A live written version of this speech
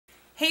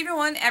Hey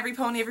everyone, every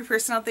pony, every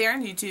person out there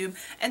on YouTube,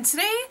 and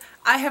today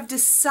I have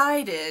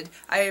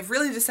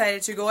really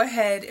decided to go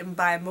ahead and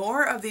buy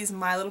more of these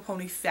My Little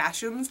Pony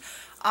Fashems.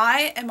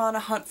 I am on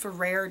a hunt for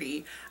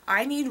Rarity.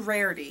 I need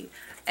Rarity,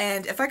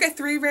 and if I get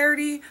 3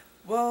 Rarity,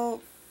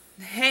 well,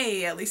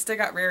 hey, at least I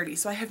got Rarity.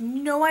 So I have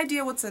no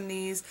idea what's in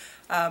these.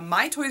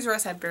 My Toys R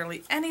Us had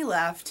barely any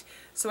left,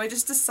 so I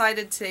just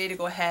decided today to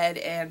go ahead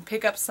and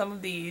pick up some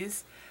of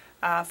these.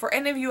 For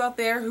any of you out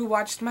there who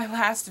watched my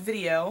last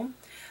video,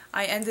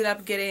 I ended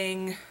up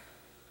getting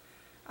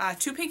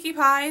 2 Pinkie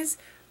Pies,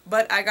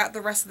 but I got the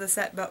rest of the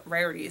set but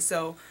Rarity.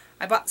 So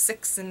I bought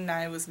 6 and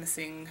I was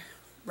missing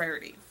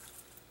Rarity.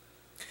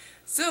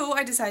 So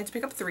I decided to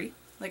pick up 3.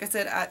 Like I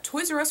said, at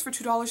Toys R Us for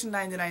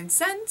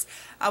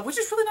 $2.99, which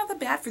is really not that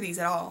bad for these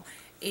at all.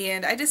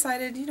 And I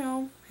decided, you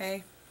know,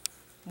 hey,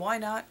 why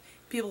not?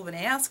 People have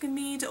been asking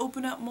me to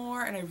open up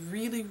more, and I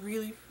really,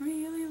 really,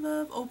 really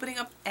love opening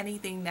up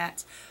anything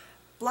that's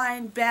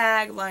blind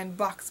bag, blind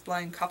box,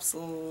 blind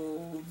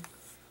capsule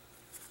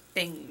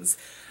things.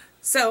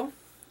 So,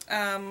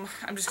 I'm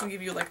just going to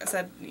give you, like I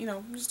said, you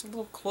know, just a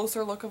little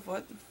closer look of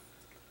what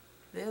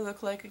they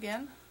look like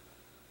again.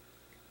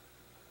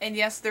 And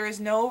yes, there is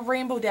no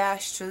Rainbow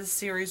Dash to the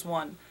Series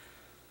 1.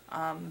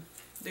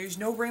 There's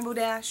no Rainbow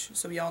Dash,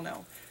 so we all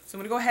know. So I'm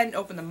going to go ahead and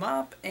open them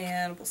up,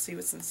 and we'll see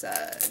what's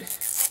inside.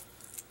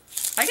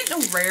 I get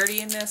no Rarity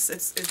in this.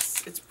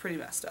 It's pretty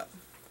messed up.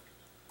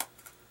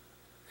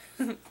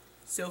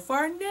 So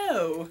far,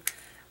 no.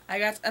 I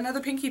got another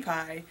Pinkie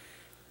Pie.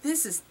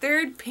 This is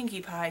 3rd Pinkie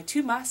Pie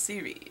to my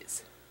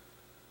series.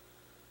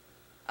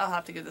 I'll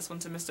have to give this one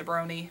to Mr.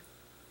 Brony.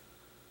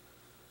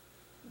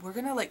 We're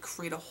gonna like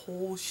create a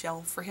whole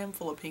shelf for him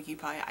full of Pinkie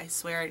Pie. I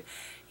swear,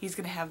 he's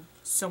gonna have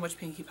so much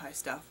Pinkie Pie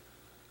stuff.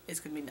 It's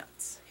gonna be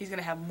nuts. He's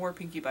gonna have more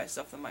Pinkie Pie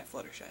stuff than my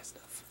Fluttershy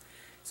stuff.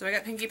 So I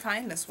got Pinkie Pie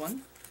in this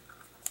one.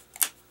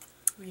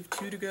 We have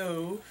 2 to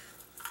go.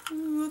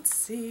 Ooh, let's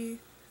see.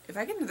 If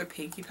I get another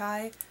Pinkie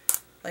Pie,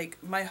 like,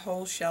 my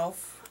whole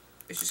shelf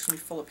is just going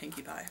to be full of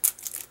Pinkie Pie.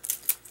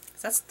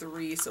 So that's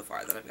 3 so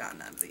far that I've gotten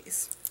out of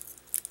these.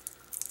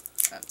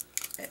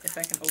 If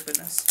I can open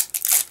this.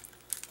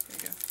 There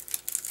you go.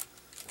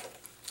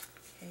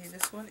 Okay,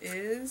 this one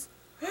is...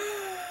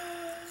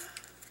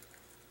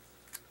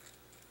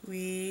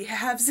 We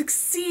have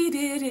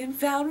succeeded and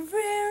found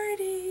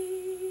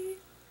Rarity!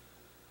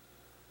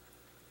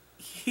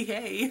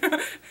 Yay!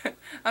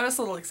 I'm just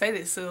a little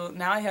excited, so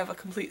now I have a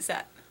complete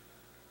set.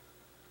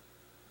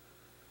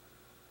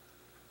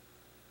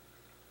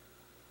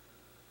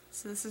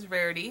 So this is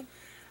Rarity,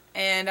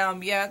 and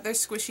yeah, they're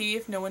squishy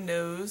if no one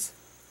knows.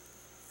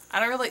 I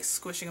don't really like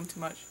squishing them too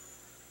much.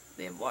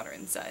 They have water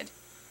inside,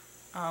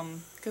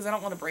 because I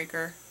don't want to break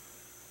her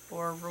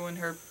or ruin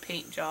her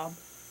paint job.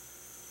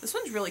 This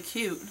one's really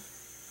cute.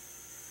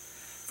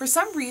 For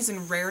some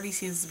reason, Rarity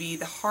seems to be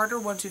the harder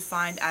one to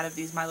find out of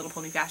these My Little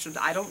Pony Fashems.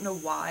 I don't know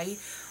why.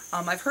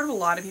 I've heard of a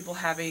lot of people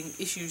having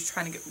issues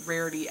trying to get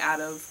Rarity out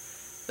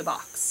of the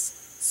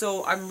box.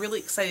 So I'm really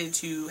excited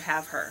to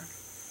have her.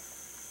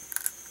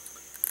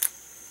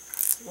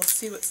 We'll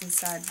see what's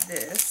inside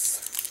this.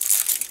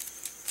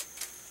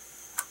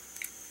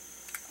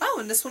 Oh,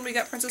 and this one we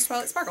got Princess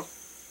Twilight Sparkle.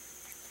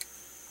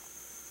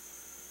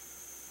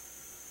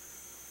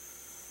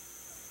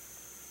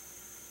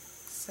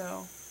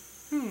 So,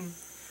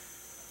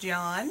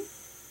 John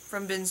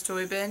from Ben's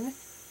Toy Bin,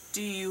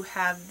 do you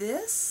have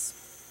this?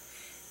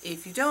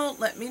 If you don't,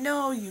 let me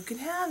know. You can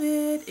have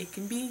it. It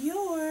can be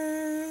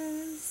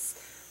yours.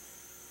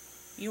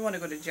 You want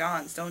to go to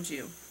John's, don't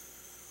you?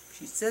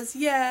 She says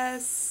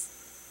yes.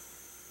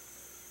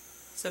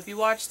 So if you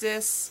watch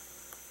this,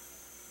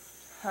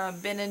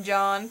 Ben and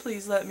John,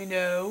 please let me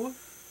know.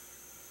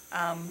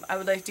 I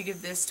would like to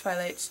give this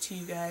Twilight to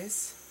you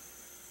guys.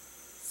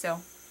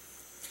 So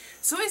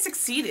I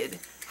succeeded.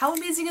 How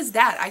amazing is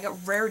that? I got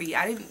Rarity.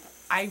 I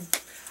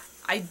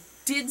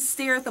did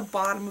stare at the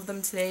bottom of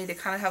them today. They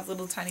kind of have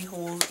little tiny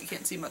holes. You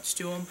can't see much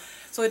to them.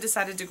 So I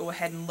decided to go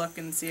ahead and look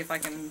and see if I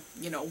can,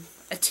 you know,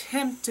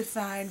 attempt to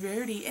find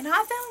Rarity. And I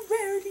found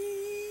Rarity.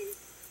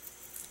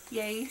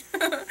 Yay.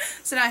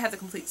 So now I have the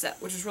complete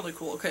set, which is really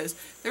cool because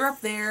they're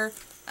up there.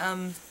 I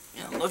don't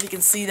know if you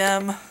can see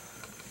them.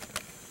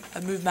 I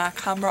moved my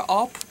camera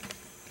up.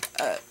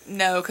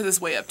 No, because it's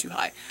way up too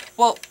high.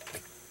 Well,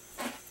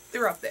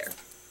 they're up there.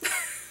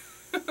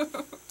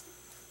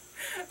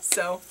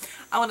 So,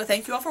 I want to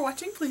thank you all for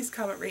watching. Please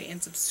comment, rate,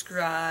 and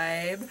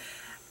subscribe.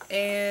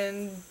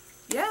 And,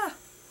 yeah.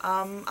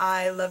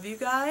 I love you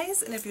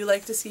guys. And if you'd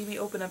like to see me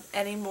open up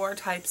any more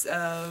types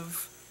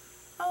of,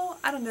 oh,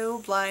 I don't know,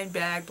 blind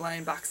bag,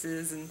 blind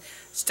boxes, and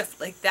stuff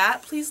like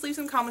that, please leave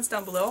some comments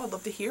down below. I'd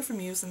love to hear from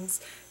you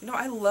since, you know,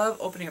 I love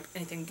opening up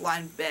anything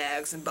blind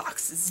bags and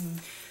boxes and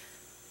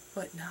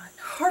whatnot.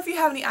 Or if you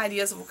have any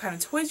ideas of what kind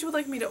of toys you would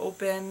like me to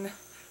open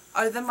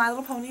other than My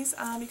Little Ponies,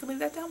 you can leave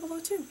that down below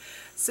too.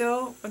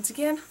 So, once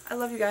again, I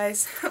love you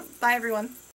guys. Bye everyone.